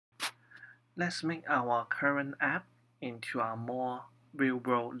Let's make our current app into a more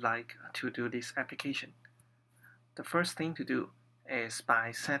real-world-like to do this application. The first thing to do is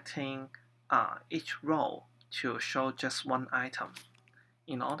by setting each row to show just one item.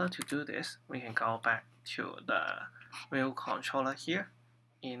 In order to do this, we can go back to the view controller here.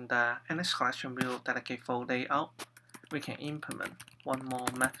 In the NSCollectionView delegate flow layout, we can implement one more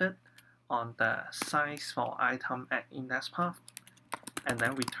method on the size for item at index path, and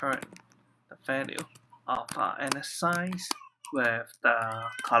then return the value of NS size with the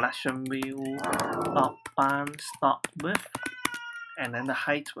collection view bounds.width, and then the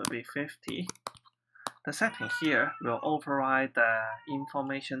height will be 50. The setting here will override the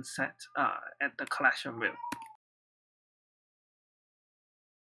information set at the collection view.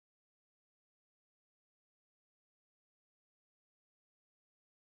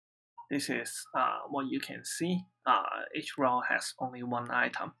 This is what you can see. Each row has only one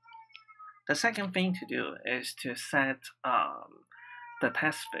item. The second thing to do is to set the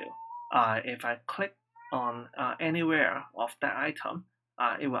text field. If I click on anywhere of the item,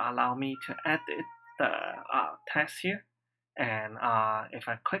 it will allow me to edit the text here. And if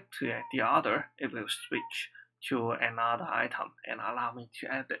I click to the other, it will switch to another item and allow me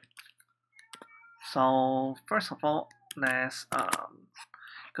to edit. So first of all, let's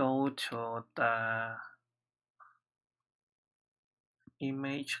go to the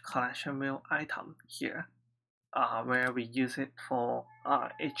image collection view item here, where we use it for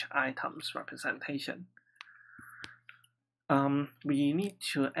each item's representation. We need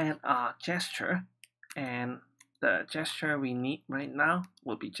to add a gesture, and the gesture we need right now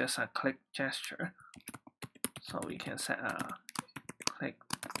will be just a click gesture. So we can set a click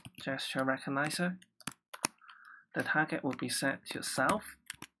gesture recognizer. The target will be set to self,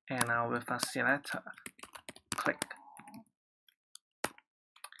 and with a selector, click.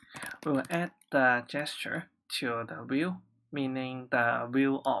 We will add the gesture to the view, meaning the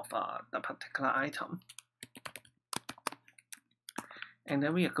view of the particular item. And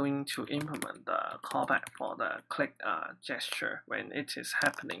then we are going to implement the callback for the click gesture when it is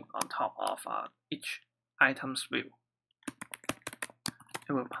happening on top of each item's view.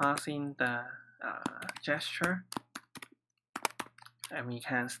 It will pass in the gesture, and we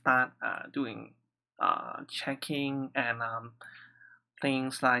can start doing checking and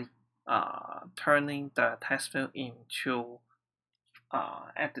things like turning the text field into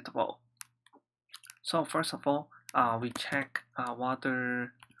editable. So first of all, we check the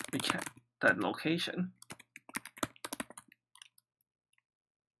location.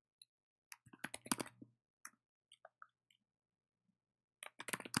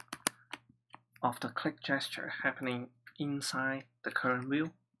 Of the click gesture happening inside the current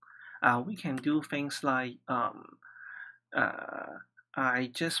view. We can do things like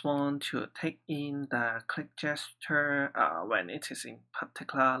I just want to take in the click gesture when it is in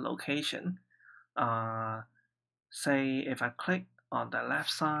particular location. Say if I click on the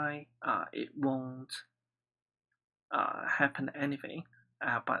left side, it won't happen anything.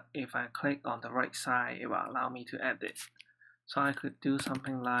 But if I click on the right side, it will allow me to edit. So I could do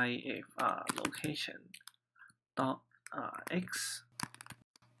something like if location dot x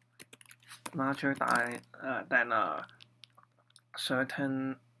larger than a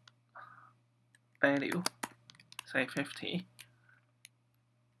certain value, say 50,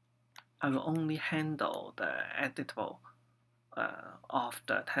 I will only handle the editable of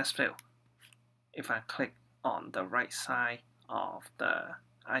the text field if I click on the right side of the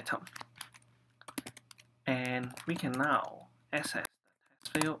item. And we can now access the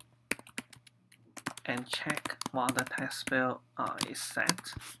text field and check what the text field is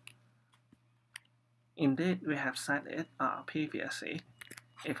set. Indeed, we have set it previously.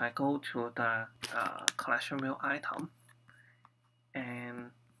 If I go to the collection view item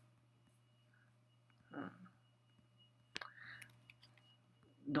and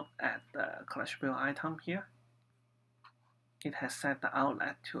look at the collection view item here, it has set the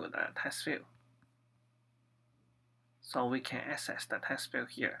outlet to the text field. So we can access the text field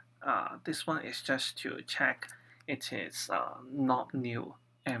here. This one is just to check it is not new,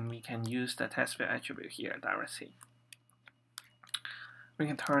 and we can use the text field attribute here directly. We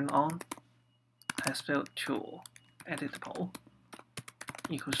can turn on text field to editable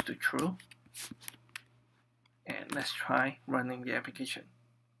equals to true, and let's try running the application.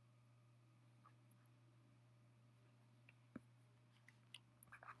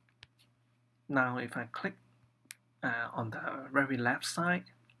 Now if I click on the very left side,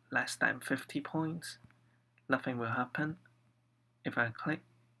 less than 50 points, nothing will happen. If I click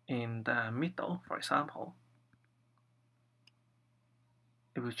in the middle, for example,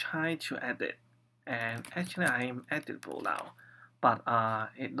 it will try to edit, and actually I am editable now, but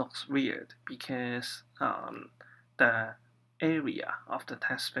it looks weird because the area of the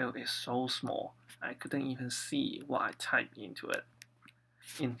text field is so small I couldn't even see what I typed into it.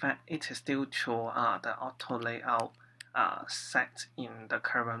 In fact, it is due to the auto layout set in the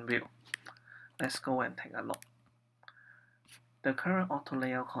current view. Let's go and take a look. The current auto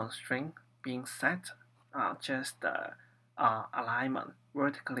layout constraint being set just the alignment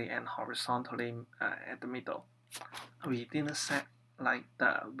vertically and horizontally at the middle. We didn't set like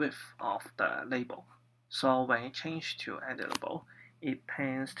the width of the label, so when it changes to editable, it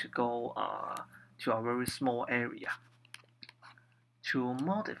tends to go to a very small area. To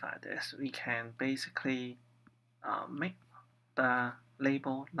modify this, we can basically make the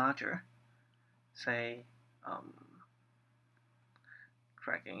label larger, say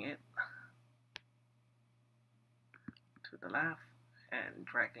dragging it to the left and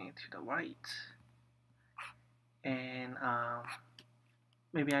dragging it to the right, and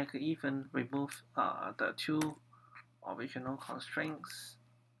maybe I could even remove the two original constraints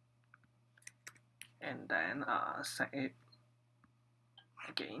and then set it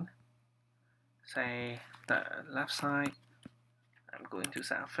again. Say the left side, I'm going to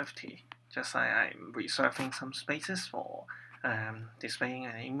set 50, just like I'm reserving some spaces for displaying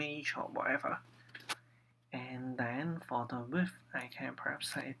an image or whatever. And then for the width, I can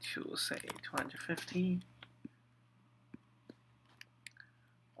perhaps set it to say 250.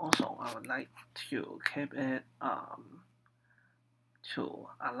 Also, I would like to keep it to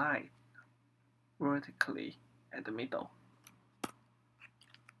align vertically at the middle.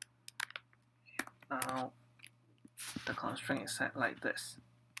 Now the constraint is set like this,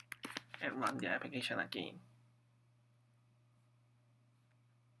 and run the application again.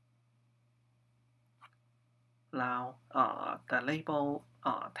 Now the label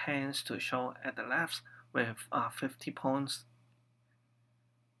tends to show at the left with 50 points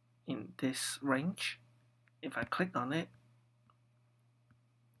in this range. If I click on it,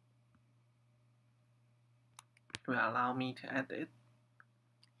 it will allow me to edit.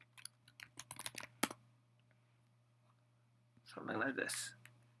 Something like this.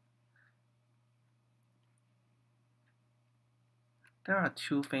 There are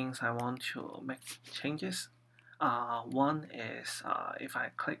two things I want to make changes. One is if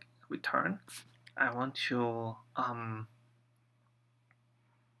I click return, I want to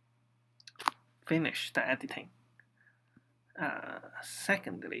finish the editing.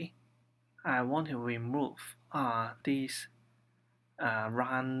 Secondly, I want to remove this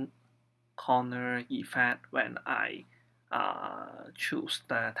round corner effect when I choose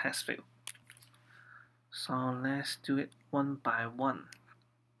the text field. So let's do it one by one.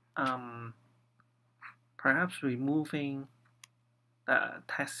 Perhaps removing the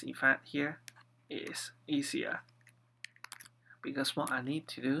text effect here is easier, because what I need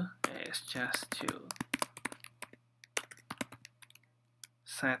to do is just to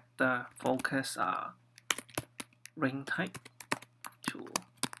set the focus ring type to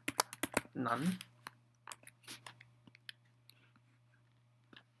none.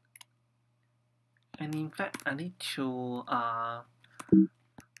 And in fact, I need to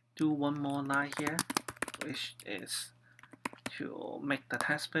do one more line here, which is to make the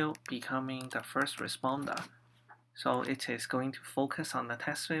text field becoming the first responder. So it is going to focus on the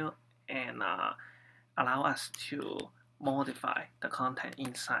text field and allow us to modify the content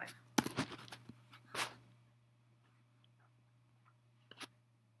inside.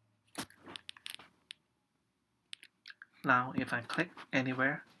 Now if I click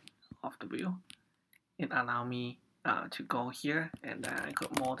anywhere of the view, it allows me to go here, and then I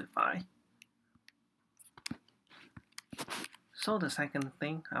could modify. So the second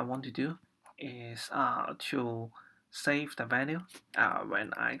thing I want to do is to save the value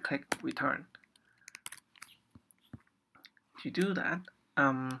when I click return. To do that,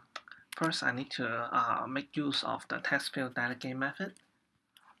 first I need to make use of the text field delegate method.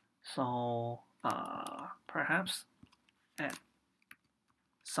 So perhaps at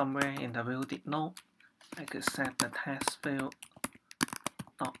somewhere in the view did node, I could set the text field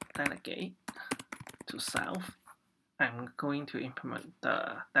delegate to self. I'm going to implement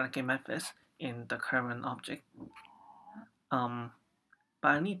the delegate methods in the current object. But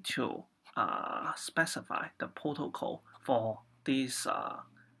I need to specify the protocol for this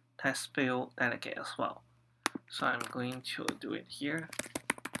text field delegate as well. So I'm going to do it here.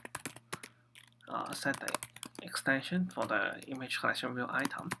 Set the extension for the image collection view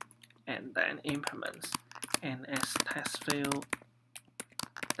item, and then implements NS text field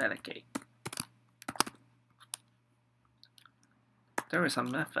delegate. there is a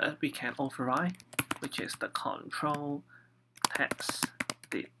method we can override, which is the control text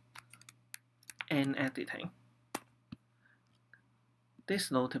did end editing.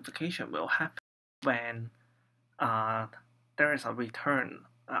 This notification will happen when there is a return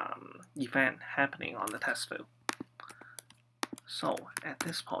event happening on the test field. So at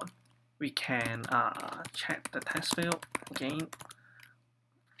this point, we can check the test field again,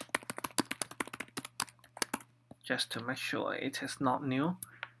 just to make sure it is not new,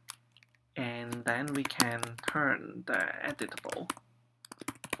 and then we can turn the editable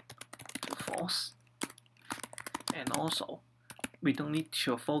to false. And also, we don't need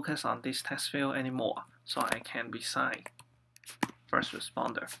to focus on this test field anymore, so I can reassign first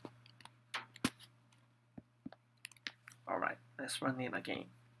responder. Alright, let's run it again.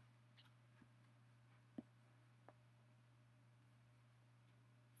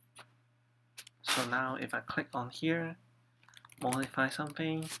 So now if I click on here, modify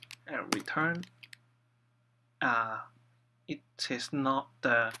something, and return, it is not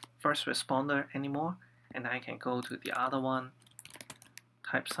the first responder anymore, and I can go to the other one,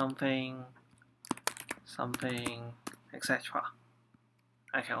 type something, etc.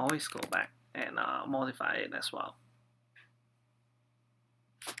 I can always go back and modify it as well.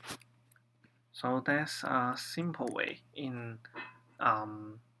 So that's a simple way in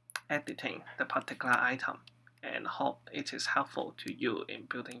editing the particular item, and hope it is helpful to you in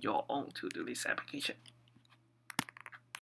building your own to-do list application.